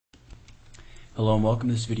Hello and welcome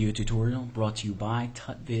to this video tutorial brought to you by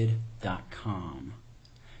tutvid.com.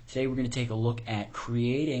 Today we're going to take a look at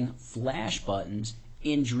creating flash buttons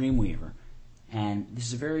in Dreamweaver. And this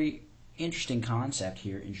is a very interesting concept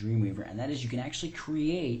here in Dreamweaver, and that is you can actually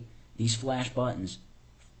create these flash buttons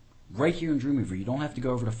right here in Dreamweaver. You don't have to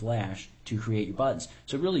go over to Flash to create your buttons.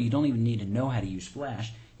 So really you don't even need to know how to use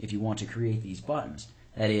Flash if you want to create these buttons.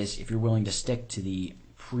 That is, if you're willing to stick to the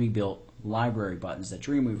pre-built library buttons that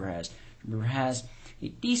Dreamweaver has. Dreamweaver has a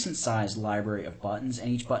decent sized library of buttons,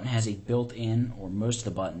 and each button has a built-in, or most of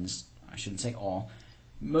the buttons, I shouldn't say all,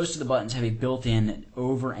 most of the buttons have a built-in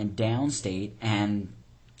over and down state, and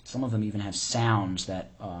some of them even have sounds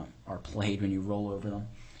that are played when you roll over them.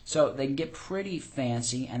 So they can get pretty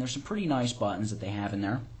fancy, and there's some pretty nice buttons that they have in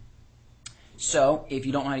there. So if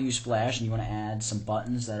you don't know how to use Flash and you want to add some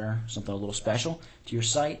buttons that are something a little special to your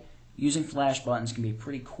site, using Flash buttons can be a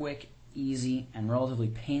pretty quick, easy, and relatively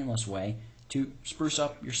painless way to spruce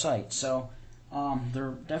up your site. So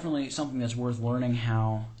they're definitely something that's worth learning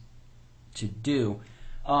how to do.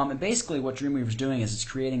 And basically what Dreamweaver is doing is it's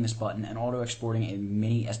creating this button and auto-exporting a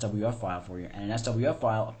mini SWF file for you. And an SWF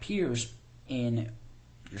file appears in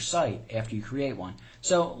your site after you create one.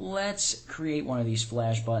 So let's create one of these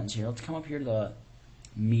flash buttons here. Let's come up here to the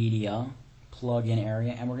media plugin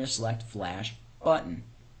area, and we're going to select flash button.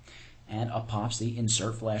 And up pops the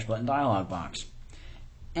insert flash button dialog box.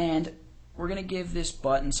 And we're going to give this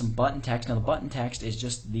button some button text. Now the button text is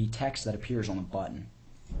just the text that appears on the button.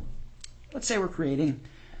 Let's say we're creating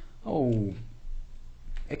a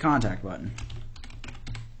contact button.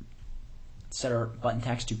 Set our button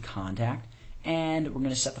text to contact, and we're going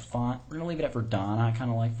to set the font. We're going to leave it at Verdana. I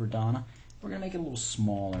kind of like Verdana. We're going to make it a little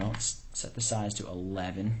smaller. Let's set the size to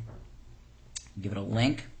 11. Give it a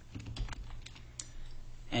link.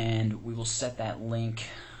 And we will set that link.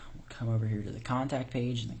 We'll come over here to the contact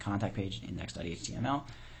page, and the contact page index.html.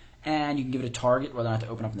 And you can give it a target, whether or not to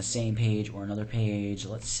open up on the same page or another page.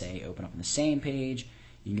 Let's say open up on the same page.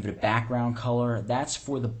 You can give it a background color. That's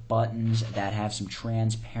for the buttons that have some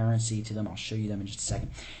transparency to them. I'll show you them in just a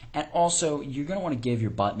second. And also, you're going to want to give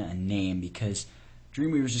your button a name, because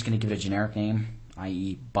Dreamweaver is just going to give it a generic name,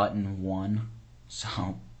 i.e. button1. So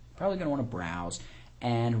probably going to want to browse.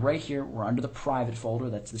 And right here, we're under the private folder.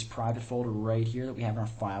 That's this private folder right here that we have in our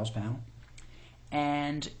files panel.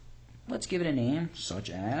 And let's give it a name, such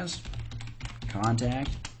as contact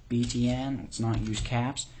btn, let's not use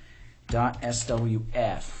caps,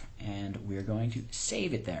 .swf. And we're going to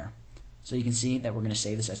save it there. So you can see that we're going to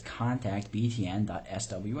save this as contact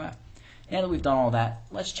btn.swf. Now that we've done all that,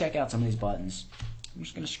 let's check out some of these buttons. I'm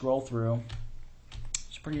just going to scroll through.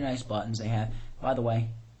 Some pretty nice buttons they have. By the way,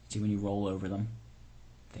 see when you roll over them,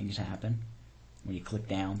 things happen. When you click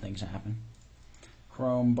down, things happen.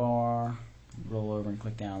 Chrome bar, roll over and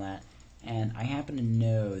click down on that. And I happen to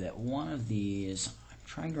know that one of these, I'm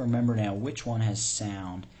trying to remember now which one has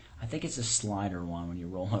sound. I think it's a slider one when you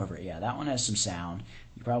roll over it. Yeah, that one has some sound.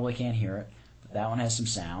 You probably can't hear it, but that one has some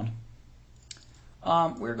sound.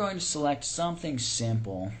 We're going to select something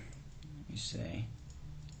simple. Let me see.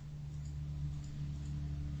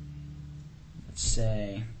 Let's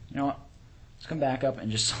say, you know what? Let's come back up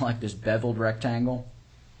and just select this beveled rectangle,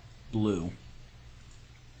 blue.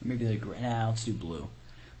 Maybe the gray. Nah, let's do blue.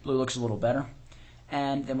 Blue looks a little better.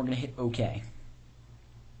 And then we're going to hit OK.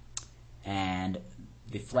 And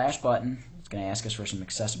the flash button is going to ask us for some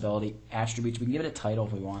accessibility attributes. We can give it a title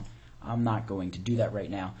if we want. I'm not going to do that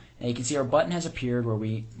right now. And you can see our button has appeared where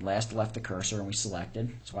we last left the cursor and we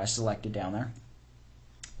selected. So I selected down there.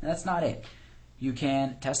 And that's not it. You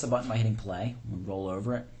can test the button by hitting play. We'll roll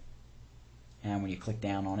over it. And when you click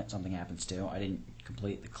down on it, something happens too. I didn't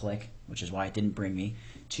complete the click, which is why it didn't bring me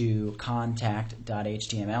to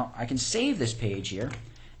contact.html. I can save this page here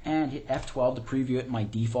and hit F12 to preview it in my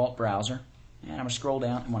default browser. And I'm going to scroll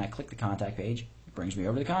down, and when I click the contact page, it brings me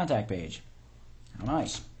over to the contact page. How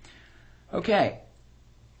nice. Okay,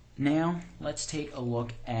 now let's take a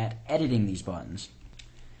look at editing these buttons.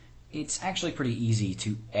 It's actually pretty easy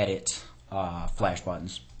to edit flash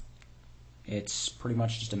buttons. It's pretty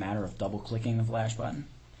much just a matter of double-clicking the flash button,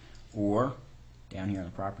 or down here in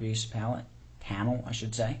the properties panel, I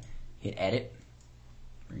should say, hit edit.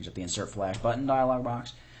 Brings up the insert flash button dialog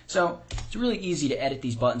box. So it's really easy to edit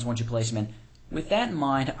these buttons once you place them in. With that in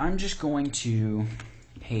mind, I'm just going to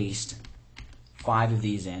paste 5 of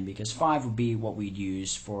these in, because 5 would be what we'd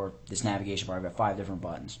use for this navigation bar. I've got 5 different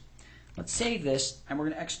buttons. Let's save this, and we're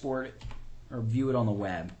going to export it or view it on the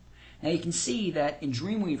web. Now you can see that in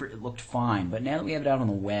Dreamweaver it looked fine, but now that we have it out on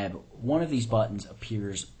the web, one of these buttons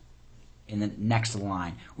appears in the next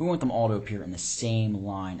line. We want them all to appear in the same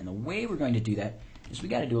line, and the way we're going to do that is we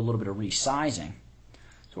got to do a little bit of resizing.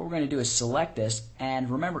 So what we're going to do is select this, and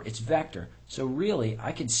remember, it's vector. So really,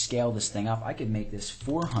 I could scale this thing up. I could make this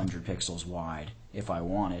 400 pixels wide if I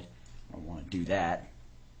wanted. I want to do that.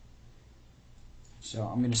 So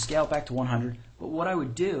I'm going to scale it back to 100. But what I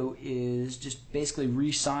would do is just basically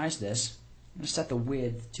resize this. I'm going to set the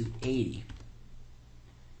width to 80.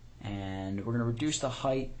 And we're going to reduce the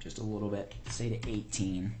height just a little bit, say to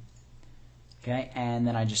 18. Okay, and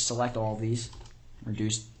then I just select all of these,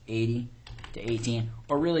 reduce 80 to 18.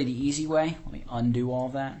 Or really the easy way, let me undo all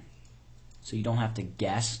of that so you don't have to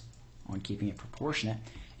guess on keeping it proportionate,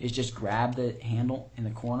 is just grab the handle in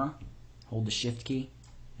the corner, hold the shift key,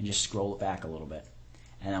 and just scroll it back a little bit.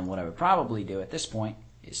 And then what I would probably do at this point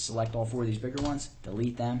is select all 4 of these bigger ones,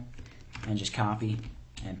 delete them, and just copy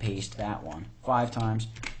and paste that one 5 times.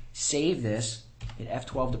 Save this, hit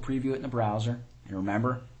F12 to preview it in the browser, and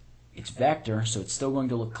remember, it's vector, so it's still going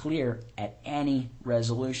to look clear at any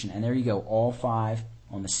resolution. And there you go, all 5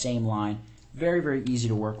 on the same line. Very, very easy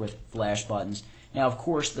to work with flash buttons. Now, of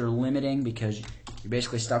course, they're limiting because you're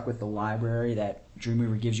basically stuck with the library that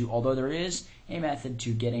Dreamweaver gives you, although there is a method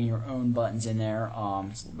to getting your own buttons in there.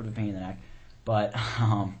 It's a little bit of a pain in the neck, but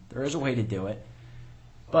there is a way to do it.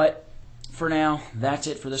 But for now, that's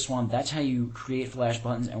it for this one. That's how you create flash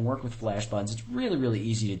buttons and work with flash buttons. It's really, really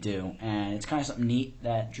easy to do, and it's kind of something neat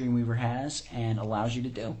that Dreamweaver has and allows you to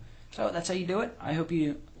do. So that's how you do it. I hope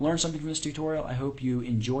you learned something from this tutorial. I hope you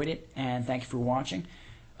enjoyed it, and thank you for watching.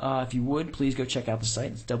 If you would, please go check out the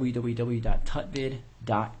site. It's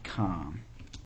www.tutvid.com.